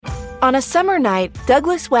On a summer night,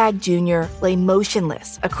 Douglas Wag Jr. lay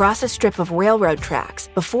motionless across a strip of railroad tracks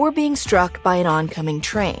before being struck by an oncoming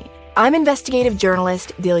train. I'm investigative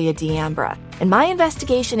journalist Delia D'Ambra, and my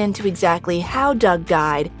investigation into exactly how Doug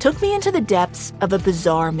died took me into the depths of a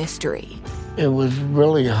bizarre mystery. It was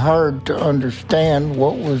really hard to understand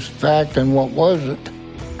what was fact and what wasn't.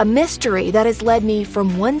 A mystery that has led me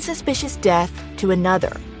from one suspicious death to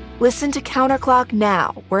another. Listen to Counterclock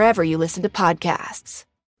now, wherever you listen to podcasts.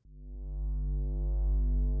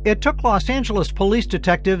 It took Los Angeles police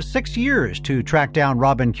detectives 6 years to track down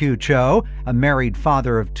Robin Cho, a married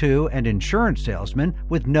father of two and insurance salesman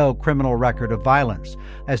with no criminal record of violence.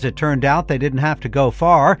 As it turned out, they didn't have to go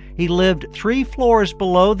far. He lived 3 floors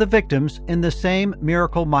below the victims in the same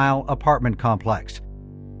Miracle Mile apartment complex.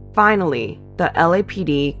 Finally, the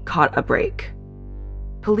LAPD caught a break.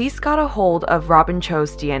 Police got a hold of Robin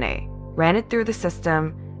Cho's DNA, ran it through the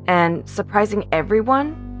system, and, surprising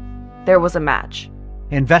everyone, there was a match.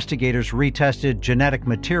 Investigators retested genetic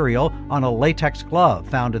material on a latex glove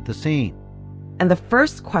found at the scene. And the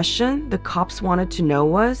first question the cops wanted to know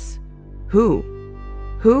was, who?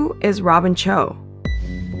 Who is Robin Cho?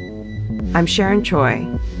 I'm Sharon Choi.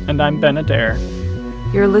 And I'm Ben Adair.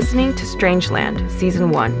 You're listening to Strangeland,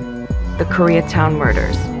 Season 1, The Koreatown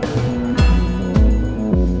Murders.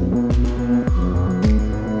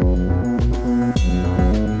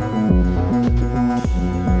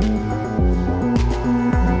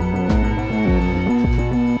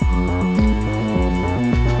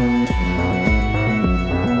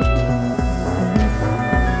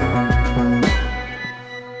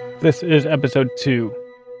 This is episode 2.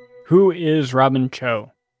 Who is Robin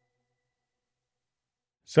Cho?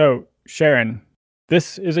 So, Sharon,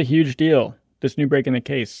 this is a huge deal, this new break in the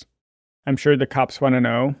case. I'm sure the cops want to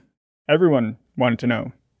know. Everyone wanted to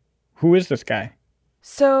know. Who is this guy?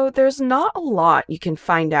 So, there's not a lot you can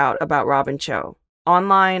find out about Robin Cho.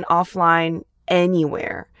 Online, offline,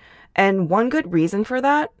 anywhere. And one good reason for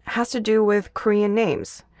that has to do with Korean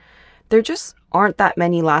names. There just aren't that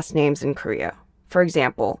many last names in Korea. For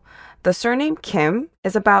example, the surname Kim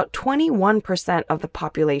is about 21% of the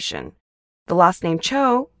population. The last name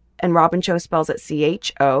Cho, and Robin Cho spells it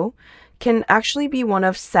C-H-O, can actually be one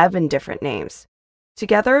of 7 different names.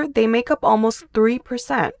 Together, they make up almost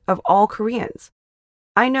 3% of all Koreans.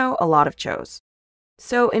 I know a lot of Chos.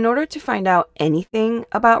 So in order to find out anything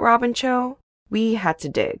about Robin Cho, we had to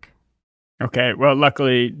dig. Okay, well,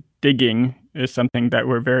 luckily, digging is something that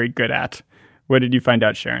we're very good at. What did you find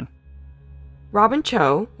out, Sharon? Robin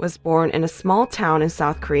Cho was born in a small town in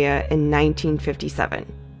South Korea in 1957.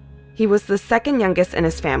 He was the second youngest in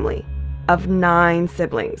his family, of 9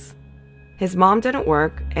 siblings. His mom didn't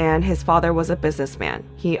work, and his father was a businessman.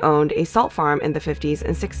 He owned a salt farm in the 50s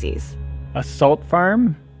and 60s. A salt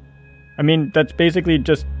farm? I mean, that's basically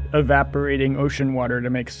just evaporating ocean water to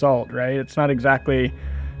make salt, right? It's not exactly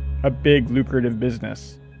a big, lucrative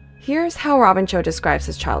business. Here's how Robin Cho describes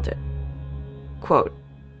his childhood. Quote,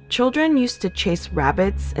 "Children used to chase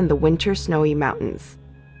rabbits in the winter snowy mountains.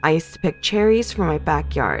 I used to pick cherries from my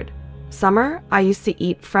backyard. Summer, I used to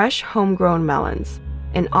eat fresh homegrown melons.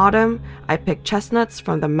 In autumn, I picked chestnuts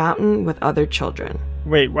from the mountain with other children."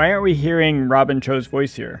 Wait, why aren't we hearing Robin Cho's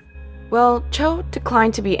voice here? Well, Cho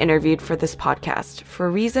declined to be interviewed for this podcast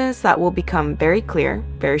for reasons that will become very clear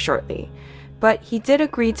very shortly. But he did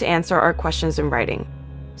agree to answer our questions in writing.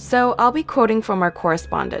 So I'll be quoting from our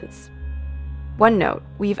correspondence. One note,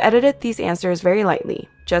 we've edited these answers very lightly,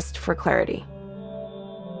 just for clarity.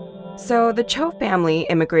 So the Cho family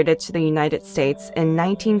immigrated to the United States in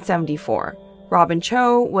 1974. Robin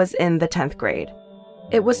Cho was in the 10th grade.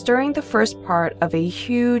 It was during the first part of a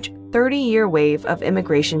huge 30-year wave of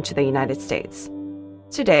immigration to the United States.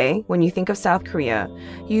 Today, when you think of South Korea,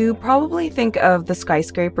 you probably think of the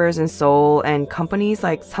skyscrapers in Seoul and companies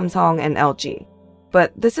like Samsung and LG.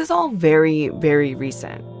 But this is all very, very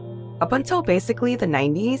recent. Up until basically the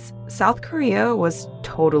 90s, South Korea was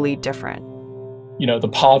totally different. You know, the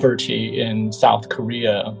poverty in South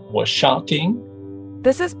Korea was shocking.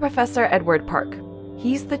 This is Professor Edward Park.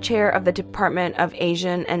 He's the chair of the Department of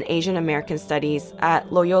Asian and Asian American Studies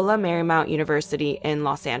at Loyola Marymount University in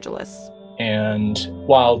Los Angeles. And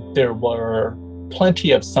while there were plenty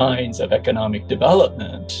of signs of economic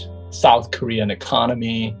development, South Korean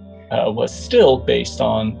economy was still based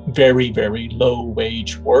on very, very low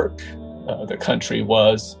wage work. The country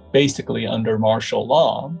was basically under martial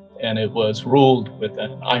law, and it was ruled with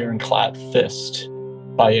an ironclad fist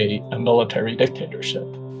by a military dictatorship.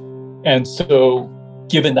 And so,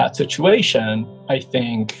 given that situation, I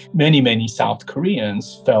think many South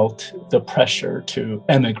Koreans felt the pressure to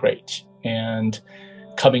emigrate. And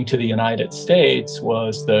coming to the United States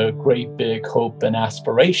was the great big hope and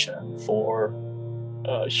aspiration for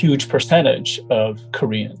a huge percentage of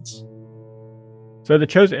Koreans. So the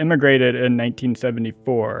Chos immigrated in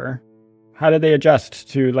 1974. How did they adjust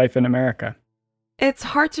to life in America? It's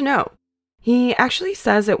hard to know. He actually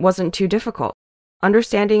says it wasn't too difficult.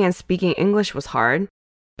 Understanding and speaking English was hard,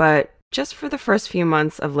 but just for the first few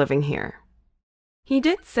months of living here. He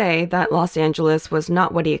did say that Los Angeles was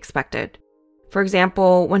not what he expected. For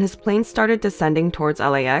example, when his plane started descending towards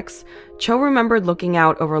LAX, Cho remembered looking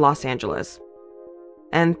out over Los Angeles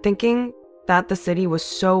and thinking that the city was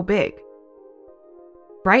so big.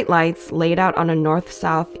 Bright lights laid out on a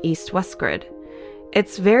north-south, east-west grid.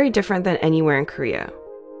 It's very different than anywhere in Korea.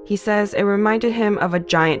 He says it reminded him of a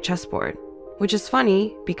giant chessboard, which is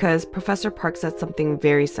funny because Professor Park said something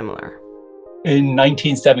very similar. In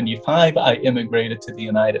 1975, I immigrated to the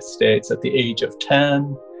United States at the age of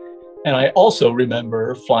 10. And I also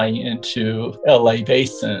remember flying into LA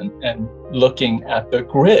Basin and looking at the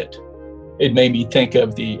grid. It made me think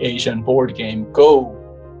of the Asian board game Go,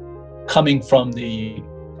 coming from the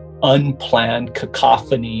unplanned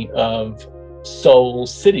cacophony of Seoul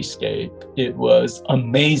cityscape. It was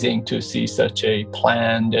amazing to see such a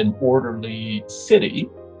planned and orderly city.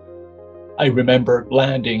 I remember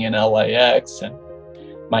landing in LAX and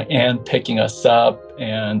my aunt picking us up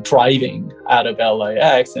and driving out of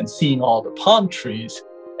LAX and seeing all the palm trees.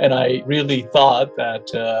 And I really thought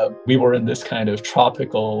that we were in this kind of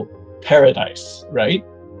tropical paradise, right?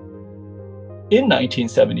 In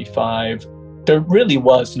 1975, there really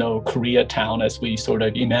was no Koreatown as we sort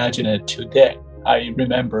of imagine it today. I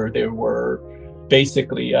remember there were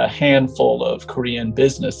basically a handful of Korean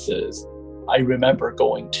businesses. I remember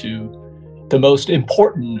going to the most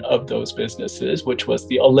important of those businesses, which was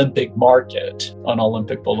the Olympic Market on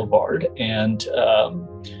Olympic Boulevard, and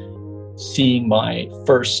seeing my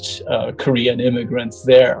first Korean immigrants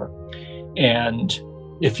there. And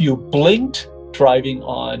if you blinked driving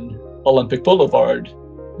on Olympic Boulevard,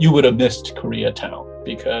 you would have missed Koreatown,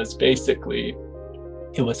 because basically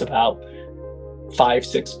it was about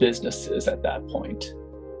 5-6 businesses at that point.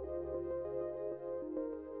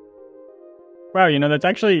 Wow, that's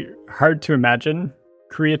actually hard to imagine,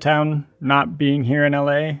 Koreatown not being here in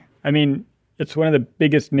LA. I mean, it's one of the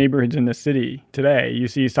biggest neighborhoods in the city today. You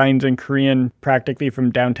see signs in Korean practically from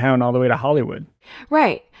downtown all the way to Hollywood.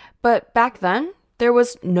 Right, but back then, there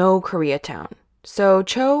was no Koreatown. So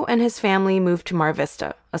Cho and his family moved to Mar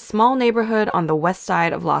Vista, a small neighborhood on the west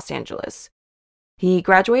side of Los Angeles. He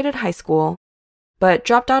graduated high school, but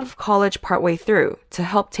dropped out of college partway through to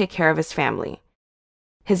help take care of his family.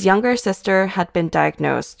 His younger sister had been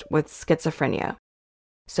diagnosed with schizophrenia.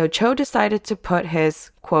 So Cho decided to put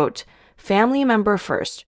his, quote, family member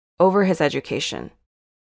first over his education.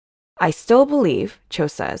 I still believe, Cho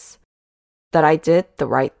says, that I did the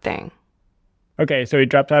right thing. Okay, so he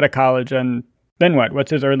dropped out of college, and then what?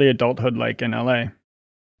 What's his early adulthood like in LA?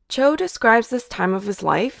 Cho describes this time of his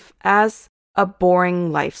life as a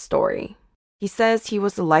boring life story. He says he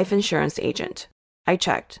was a life insurance agent. I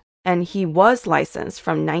checked. And he was licensed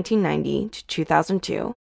from 1990 to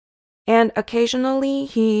 2002, and occasionally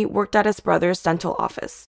he worked at his brother's dental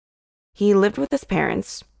office. He lived with his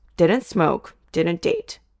parents, didn't smoke, didn't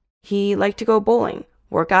date. He liked to go bowling,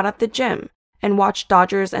 work out at the gym, and watch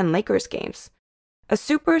Dodgers and Lakers games. A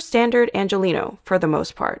super standard Angelino for the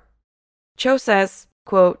most part. Cho says,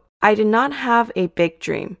 quote, I did not have a big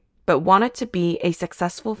dream, but wanted to be a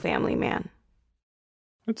successful family man.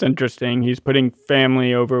 That's interesting. He's putting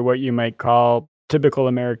family over what you might call typical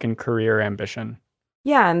American career ambition.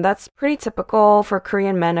 Yeah, and that's pretty typical for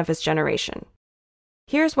Korean men of his generation.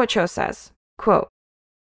 Here's what Cho says, quote,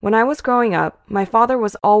 when I was growing up, my father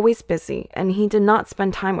was always busy and he did not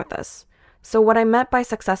spend time with us. So what I meant by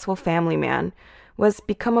successful family man was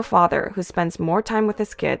become a father who spends more time with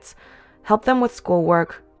his kids, help them with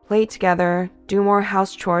schoolwork, play together, do more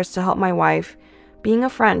house chores to help my wife, being a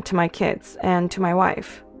friend to my kids and to my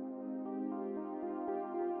wife.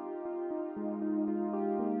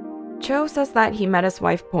 Cho says that he met his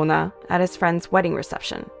wife Bona at his friend's wedding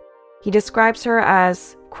reception. He describes her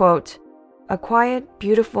as, quote, a quiet,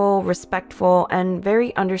 beautiful, respectful, and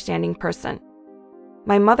very understanding person.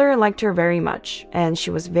 My mother liked her very much, and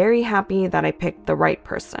she was very happy that I picked the right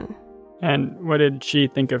person. And what did she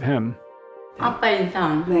think of him? 아빠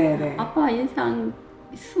인상. 네. 아빠 인상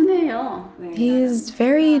순해요. He's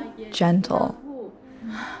very gentle.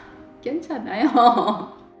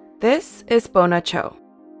 괜찮아요. This is Bona Cho.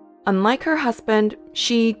 Unlike her husband,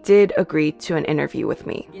 she did agree to an interview with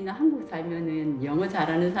me.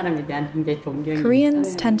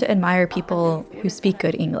 Koreans tend to admire people who speak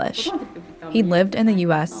good English. He'd lived in the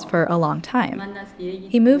US for a long time.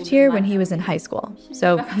 He moved here when he was in high school,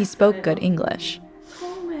 so he spoke good English.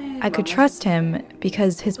 I could trust him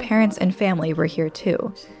because his parents and family were here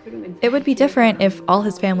too. It would be different if all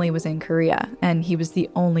his family was in Korea and he was the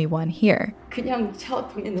only one here.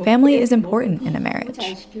 Family is important in a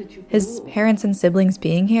marriage. His parents and siblings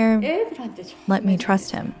being here let me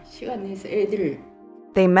trust him.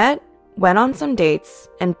 They met, went on some dates,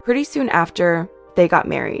 and pretty soon after, they got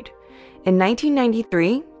married. In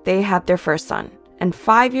 1993, they had their first son, and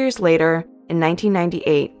 5 years later, in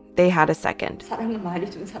 1998, they had a second.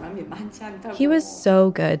 He was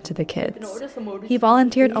so good to the kids. He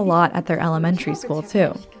volunteered a lot at their elementary school,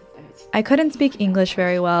 too. I couldn't speak English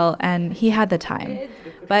very well, and he had the time.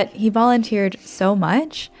 But he volunteered so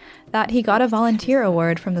much that he got a volunteer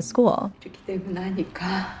award from the school.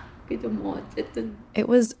 It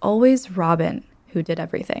was always Robin who did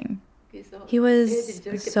everything. He was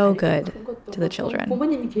so good to the children.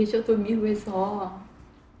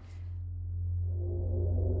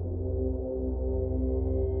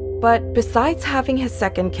 But besides having his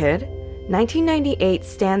second kid, 1998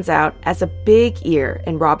 stands out as a big year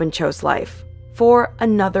in Robin Cho's life, for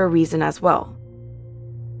another reason as well.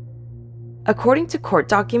 According to court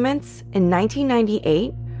documents, in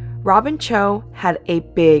 1998, Robin Cho had a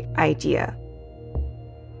big idea.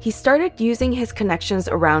 He started using his connections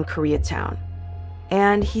around Koreatown,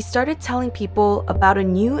 and he started telling people about a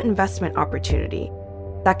new investment opportunity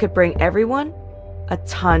that could bring everyone a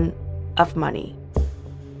ton of money.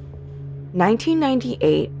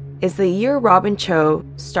 1998 is the year Robin Cho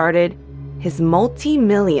started his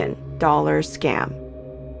multi-million-dollar scam.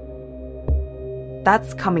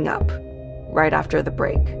 That's coming up right after the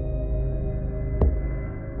break.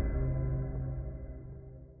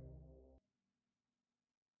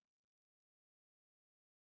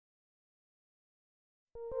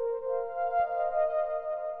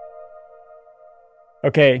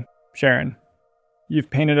 Okay, Sharon, you've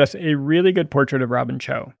painted us a really good portrait of Robin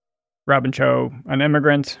Cho. Robin Cho, an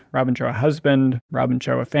immigrant, Robin Cho, a husband, Robin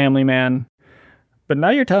Cho, a family man. But now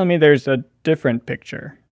you're telling me there's a different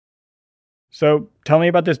picture. So tell me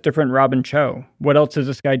about this different Robin Cho. What else has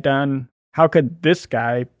this guy done? How could this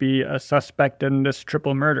guy be a suspect in this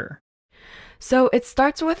triple murder? So it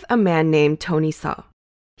starts with a man named Tony Seo.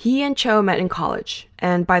 He and Cho met in college,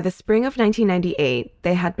 and by the spring of 1998,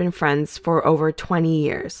 they had been friends for over 20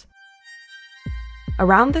 years.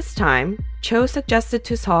 Around this time, Cho suggested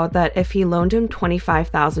to Seo that if he loaned him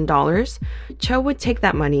 $25,000, Cho would take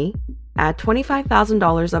that money, add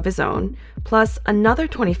 $25,000 of his own, plus another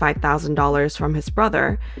 $25,000 from his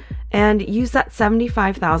brother, and use that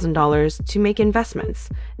 $75,000 to make investments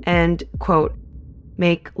and, quote,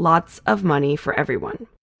 make lots of money for everyone.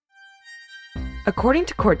 According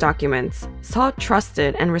to court documents, Seo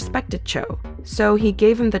trusted and respected Cho, so he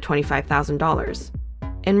gave him the $25,000.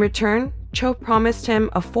 In return, Cho promised him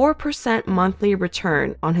a 4% monthly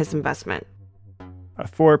return on his investment. A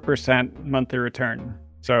 4% monthly return.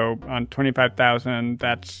 So on $25,000,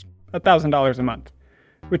 that's $1,000 a month,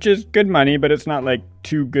 which is good money, but it's not like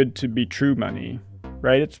too good to be true money,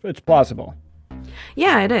 right? It's plausible.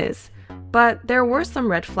 Yeah, it is. But there were some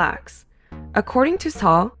red flags. According to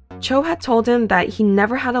Seo, Cho had told him that he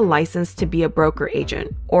never had a license to be a broker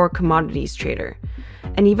agent or commodities trader.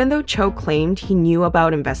 And even though Cho claimed he knew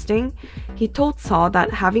about investing, he told Seo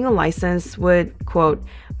that having a license would, quote,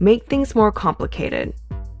 make things more complicated.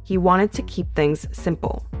 He wanted to keep things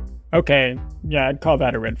simple. Okay, yeah, I'd call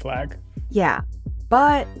that a red flag. Yeah,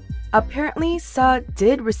 but apparently Seo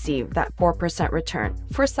did receive that 4% return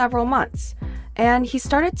for several months, and he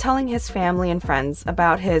started telling his family and friends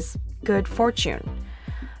about his good fortune.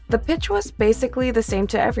 The pitch was basically the same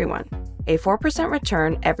to everyone. A 4%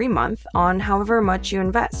 return every month on however much you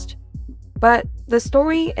invest. But the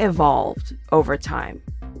story evolved over time.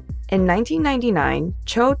 In 1999,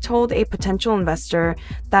 Cho told a potential investor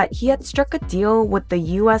that he had struck a deal with the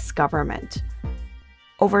US government.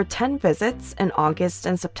 Over 10 visits in August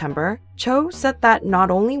and September, Cho said that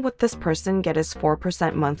not only would this person get his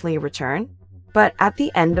 4% monthly return, but at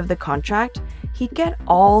the end of the contract, he'd get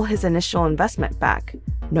all his initial investment back.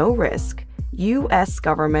 No risk. US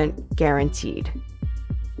government guaranteed.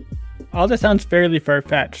 All this sounds fairly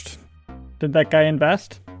far-fetched. Did that guy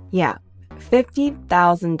invest? Yeah,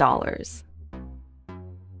 $50,000.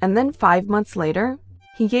 And then 5 months later,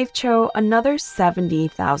 he gave Cho another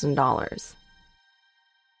 $70,000.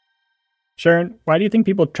 Sharon, why do you think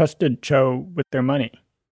people trusted Cho with their money?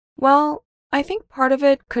 Well, I think part of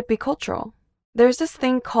it could be cultural. There's this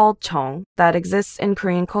thing called chong that exists in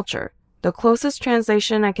Korean culture. The closest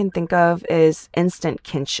translation I can think of is instant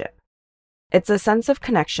kinship. It's a sense of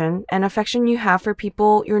connection and affection you have for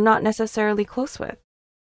people you're not necessarily close with.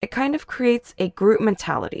 It kind of creates a group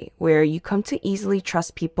mentality where you come to easily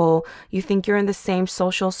trust people you think you're in the same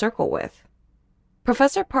social circle with.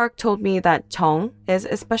 Professor Park told me that Tong is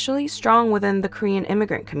especially strong within the Korean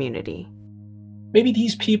immigrant community. Maybe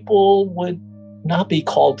these people would not be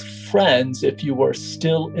called friends if you were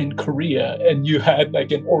still in Korea and you had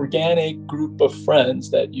like an organic group of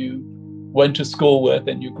friends that you went to school with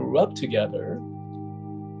and you grew up together.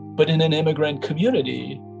 But in an immigrant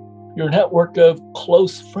community, your network of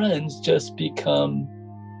close friends just become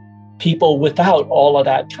people without all of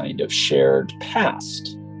that kind of shared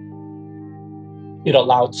past. It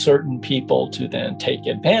allowed certain people to then take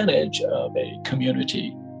advantage of a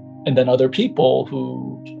community, and then other people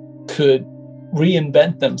who could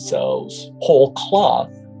reinvent themselves whole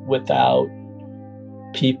cloth without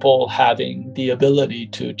people having the ability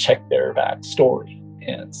to check their backstory.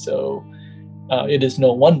 And so it is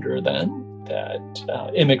no wonder then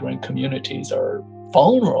that immigrant communities are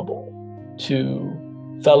vulnerable to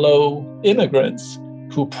fellow immigrants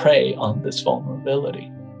who prey on this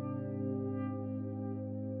vulnerability.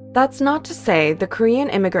 That's not to say the Korean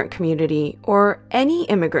immigrant community or any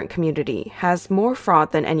immigrant community has more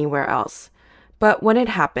fraud than anywhere else. But when it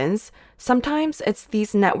happens, sometimes it's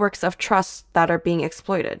these networks of trust that are being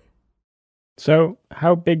exploited. So,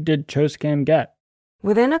 how big did Cho's scam get?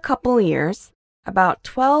 Within a couple years, about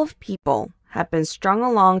 12 people have been strung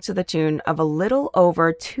along to the tune of a little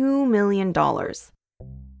over $2 million.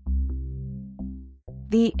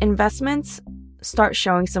 The investments start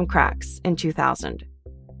showing some cracks in 2000.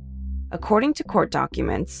 According to court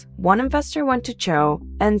documents, one investor went to Cho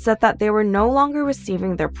and said that they were no longer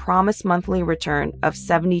receiving their promised monthly return of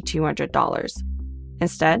 $7,200.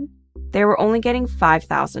 Instead, they were only getting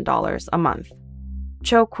 $5,000 a month.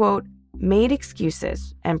 Cho, quote, made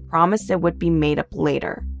excuses and promised it would be made up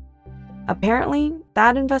later. Apparently,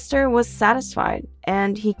 that investor was satisfied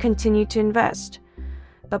and he continued to invest.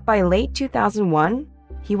 But by late 2001,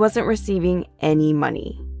 he wasn't receiving any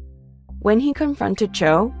money. When he confronted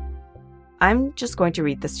Cho, I'm just going to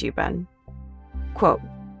read this to you, Ben. Quote,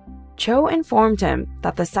 Cho informed him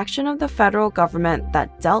that the section of the federal government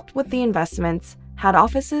that dealt with the investments had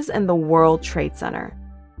offices in the World Trade Center.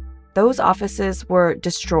 Those offices were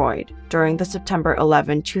destroyed during the September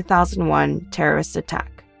 11, 2001 terrorist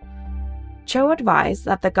attack. Cho advised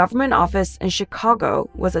that the government office in Chicago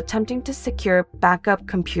was attempting to secure backup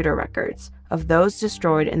computer records of those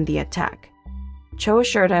destroyed in the attack. Cho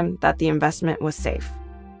assured him that the investment was safe.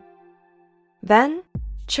 Then,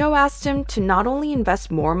 Cho asked him to not only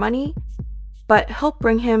invest more money, but help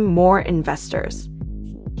bring him more investors.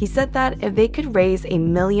 He said that if they could raise $1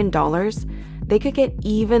 million, they could get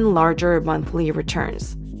even larger monthly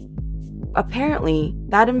returns. Apparently,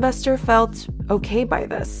 that investor felt okay by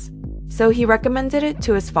this, so he recommended it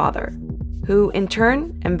to his father, who in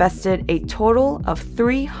turn invested a total of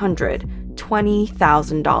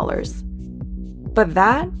 $320,000. But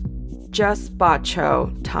that just bought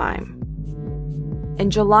Cho time. In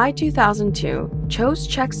July 2002, Cho's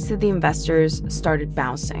checks to the investors started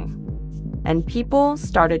bouncing, and people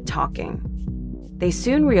started talking. They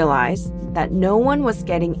soon realized that no one was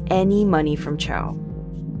getting any money from Cho.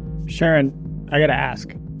 Sharon, I gotta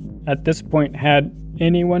ask, at this point, had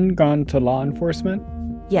anyone gone to law enforcement?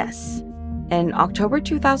 Yes. In October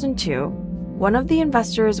 2002, one of the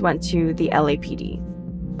investors went to the LAPD,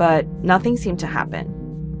 but nothing seemed to happen.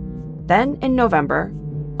 Then in November,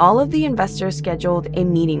 all of the investors scheduled a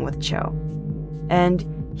meeting with Cho, and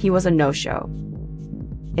he was a no-show.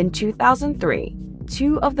 In 2003,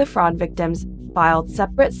 2 of the fraud victims filed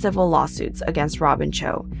separate civil lawsuits against Robin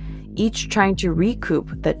Cho, each trying to recoup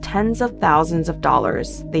the tens of thousands of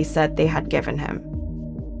dollars they said they had given him.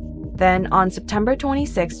 Then on September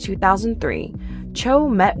 26, 2003, Cho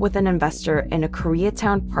met with an investor in a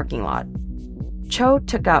Koreatown parking lot. Cho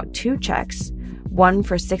took out 2 checks, one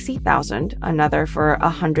for $60,000, another for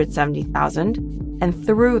 $170,000, and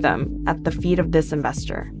threw them at the feet of this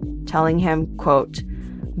investor, telling him, quote,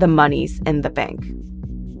 the money's in the bank.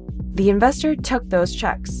 The investor took those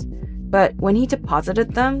checks, but when he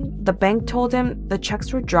deposited them, the bank told him the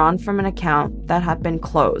checks were drawn from an account that had been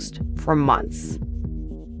closed for months.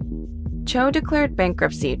 Cho declared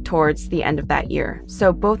bankruptcy towards the end of that year,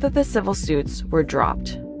 so both of the civil suits were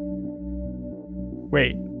dropped.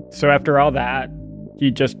 Wait, so after all that, he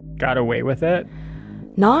just got away with it?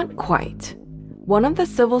 Not quite. One of the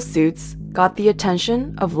civil suits got the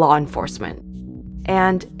attention of law enforcement.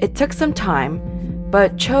 And it took some time,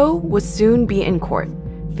 but Cho would soon be in court,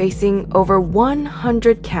 facing over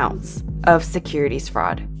 100 counts of securities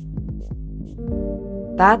fraud.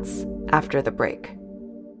 That's after the break.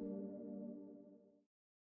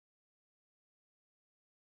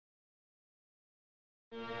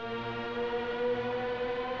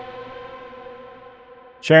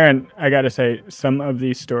 Sharon, I gotta say, some of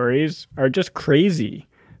these stories are just crazy.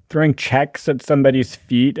 Throwing checks at somebody's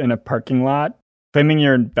feet in a parking lot, claiming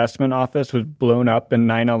your investment office was blown up in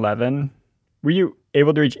 9/11. Were you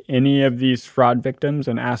able to reach any of these fraud victims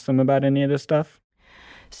and ask them about any of this stuff?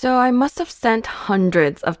 So I must have sent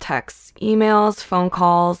hundreds of texts, emails, phone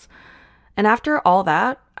calls. And after all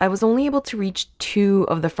that, I was only able to reach 2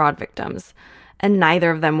 of the fraud victims. And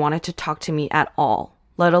neither of them wanted to talk to me at all,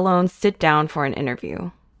 let alone sit down for an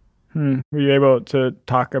interview. Were you able to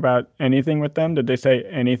talk about anything with them? Did they say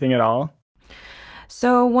anything at all?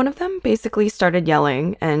 So one of them basically started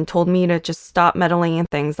yelling and told me to just stop meddling in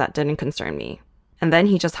things that didn't concern me. And then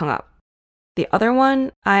he just hung up. The other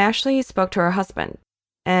one, I actually spoke to her husband,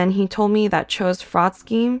 and he told me that Cho's fraud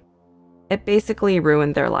scheme, it basically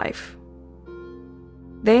ruined their life.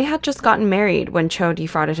 They had just gotten married when Cho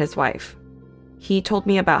defrauded his wife. He told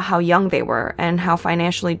me about how young they were and how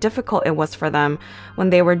financially difficult it was for them when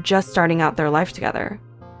they were just starting out their life together.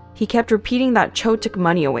 He kept repeating that Cho took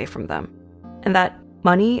money away from them, and that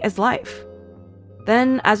money is life.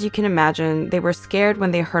 Then, as you can imagine, they were scared when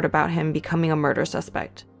they heard about him becoming a murder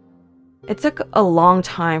suspect. It took a long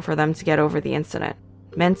time for them to get over the incident,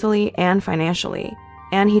 mentally and financially,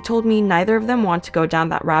 and he told me neither of them want to go down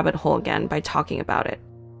that rabbit hole again by talking about it.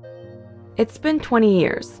 It's been 20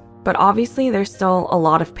 years, but obviously there's still a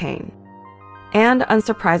lot of pain. And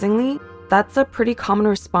unsurprisingly, that's a pretty common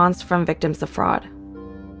response from victims of fraud.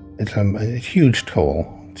 It's a huge toll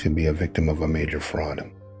to be a victim of a major fraud.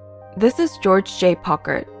 This is George J.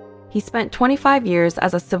 Pockert. He spent 25 years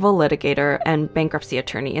as a civil litigator and bankruptcy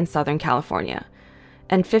attorney in Southern California.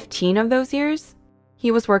 And 15 of those years,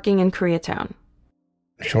 he was working in Koreatown.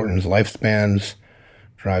 Shortens lifespans,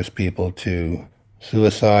 drives people to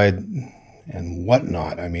suicide and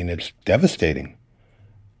whatnot. I mean, it's devastating.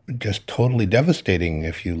 Just totally devastating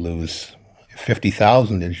if you lose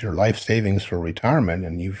 $50,000 is your life savings for retirement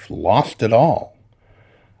and you've lost it all.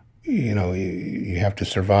 You know, you have to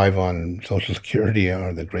survive on Social Security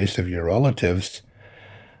or the grace of your relatives.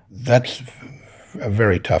 That's a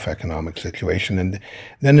very tough economic situation. And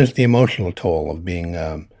then there's the emotional toll of being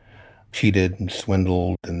cheated and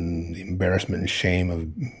swindled and the embarrassment and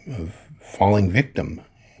shame of falling victim,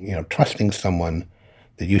 you know, trusting someone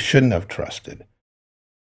that you shouldn't have trusted.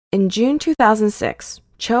 In June 2006,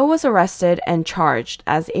 Cho was arrested and charged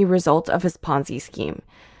as a result of his Ponzi scheme.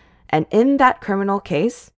 And in that criminal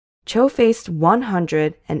case, Cho faced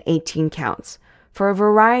 118 counts for a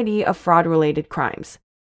variety of fraud-related crimes: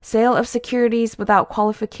 sale of securities without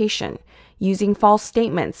qualification, using false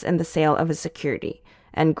statements in the sale of a security,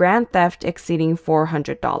 and grand theft exceeding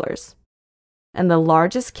 $400. And the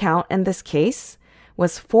largest count in this case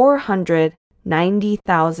was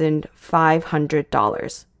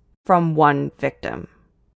 $490,500 from one victim.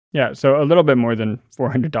 Yeah, so a little bit more than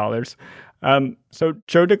 $400. So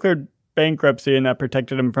Cho declared bankruptcy, and that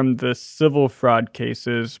protected him from the civil fraud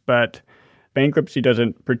cases, but bankruptcy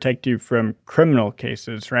doesn't protect you from criminal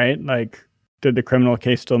cases, right? Like, did the criminal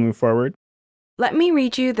case still move forward? Let me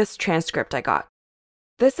read you this transcript I got.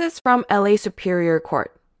 This is from LA Superior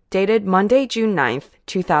Court, dated Monday, June 9th,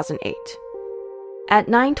 2008. At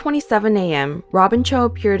 9:27 a.m., Robin Cho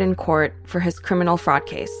appeared in court for his criminal fraud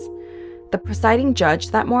case. The presiding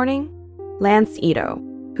judge that morning, Lance Ito,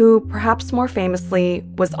 who perhaps more famously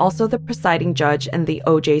was also the presiding judge in the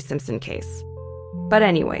O.J. Simpson case. But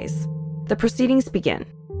anyways, the proceedings begin.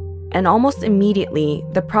 And almost immediately,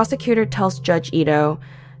 the prosecutor tells Judge Ito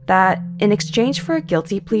that in exchange for a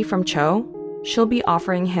guilty plea from Cho, she'll be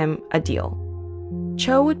offering him a deal.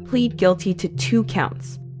 Cho would plead guilty to 2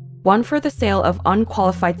 counts, one for the sale of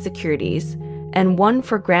unqualified securities and one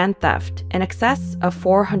for grand theft in excess of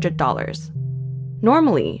 $400.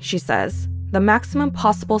 Normally, she says, the maximum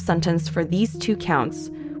possible sentence for these 2 counts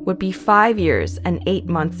would be 5 years and 8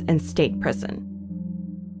 months in state prison.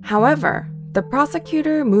 However, the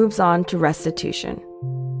prosecutor moves on to restitution.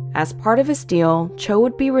 As part of his deal, Cho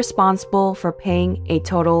would be responsible for paying a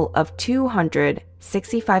total of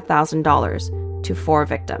 $265,000 to 4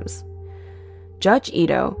 victims. Judge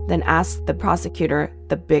Ito then asked the prosecutor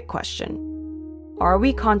the big question: are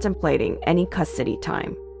we contemplating any custody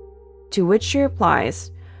time? To which she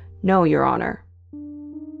replies, "No, Your Honor."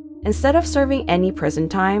 Instead of serving any prison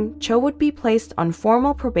time, Cho would be placed on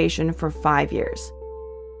formal probation for 5 years.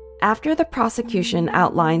 After the prosecution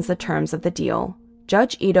outlines the terms of the deal,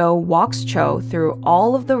 Judge Ito walks Cho through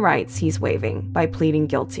all of the rights he's waiving by pleading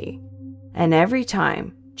guilty. And every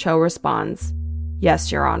time, Cho responds,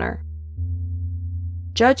 "Yes, Your Honor,"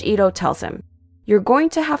 Judge Ito tells him, "You're going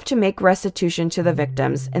to have to make restitution to the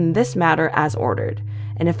victims in this matter as ordered.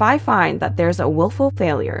 And if I find that there's a willful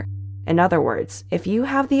failure, in other words, if you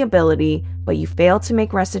have the ability but you fail to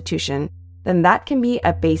make restitution, then that can be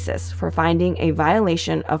a basis for finding a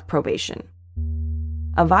violation of probation."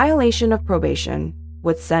 A violation of probation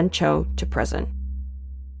would send Cho to prison.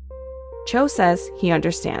 Cho says he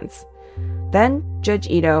understands. Then Judge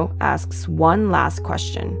Ito asks one last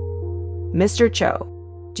question. "Mr. Cho,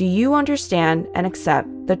 do you understand and accept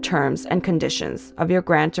the terms and conditions of your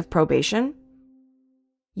grant of probation?"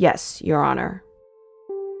 "Yes, Your Honor."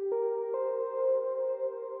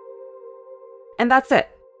 And that's it.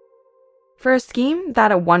 For a scheme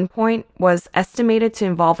that at one point was estimated to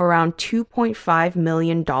involve around $2.5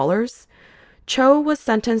 million, Cho was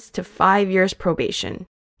sentenced to 5 years probation,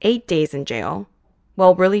 8 days in jail.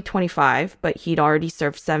 Well, really 25, but he'd already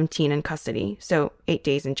served 17 in custody, so 8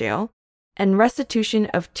 days in jail, and restitution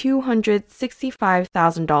of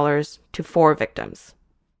 $265,000 to 4 victims.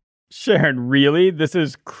 Sharon, really? This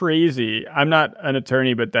is crazy. I'm not an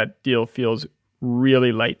attorney, but that deal feels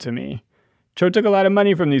really light to me. Cho took a lot of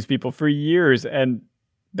money from these people for years, and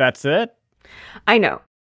that's it? I know.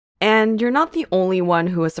 And you're not the only one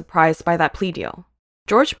who was surprised by that plea deal.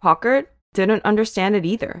 George Packard didn't understand it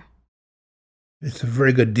either. It's a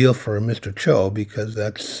very good deal for Mr. Cho because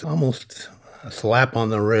that's almost a slap on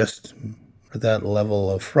the wrist for that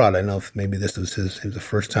level of fraud. I know if maybe this was he was a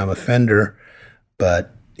first-time offender,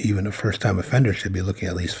 but even a first-time offender should be looking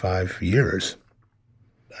at least 5 years.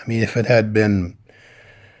 I mean, if it had been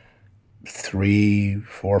 3,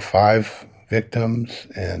 4, 5 victims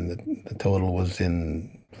and the total was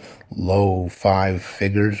in low 5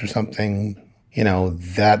 figures or something,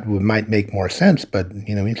 that might make more sense. But,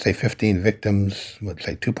 you'd say 15 victims,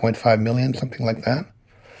 say 2.5 million, something like that.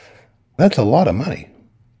 That's a lot of money.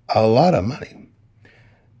 A lot of money.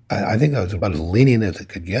 I think that was about as lenient as it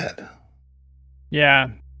could get. Yeah,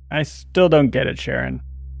 I still don't get it, Sharon.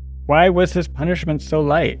 Why was his punishment so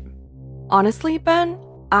light? Honestly, Ben,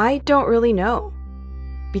 I don't really know.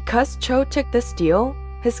 Because Cho took this deal,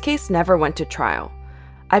 his case never went to trial.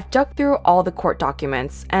 I've dug through all the court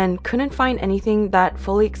documents and couldn't find anything that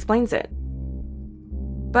fully explains it.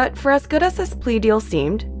 But for as good as this plea deal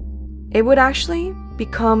seemed, it would actually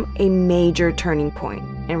become a major turning point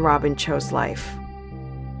in Robin Cho's life.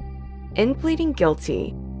 In pleading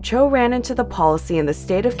guilty, Cho ran into the policy in the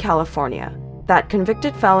state of California that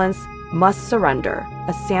convicted felons must surrender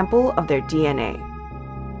a sample of their DNA.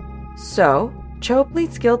 So, Cho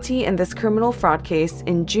pleads guilty in this criminal fraud case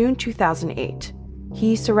in June 2008.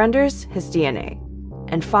 He surrenders his DNA,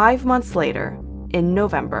 and 5 months later, in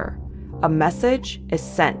November, a message is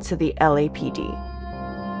sent to the LAPD.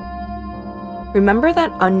 Remember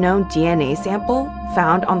that unknown DNA sample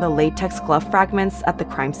found on the latex glove fragments at the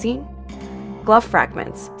crime scene? Glove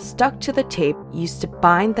fragments stuck to the tape used to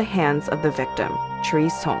bind the hands of the victim,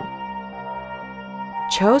 Therese Hong.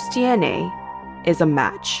 Cho's DNA is a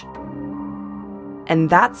match. And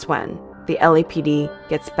that's when the LAPD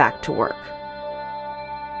gets back to work.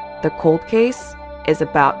 The cold case is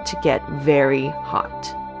about to get very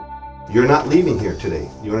hot. You're not leaving here today.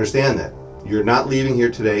 You understand that? You're not leaving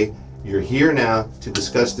here today. You're here now to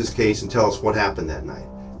discuss this case and tell us what happened that night.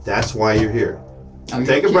 That's why you're here.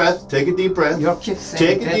 Take a breath. Take a deep breath. Listen,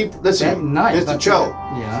 Mr. Cho.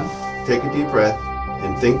 Yeah. Take a deep breath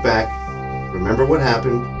and think back. Remember what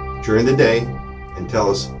happened during the day and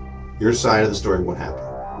tell us your side of the story, what happened.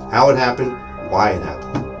 How it happened, why it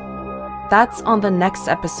happened. That's on the next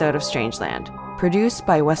episode of Strangeland, produced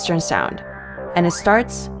by Western Sound, and it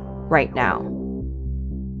starts right now.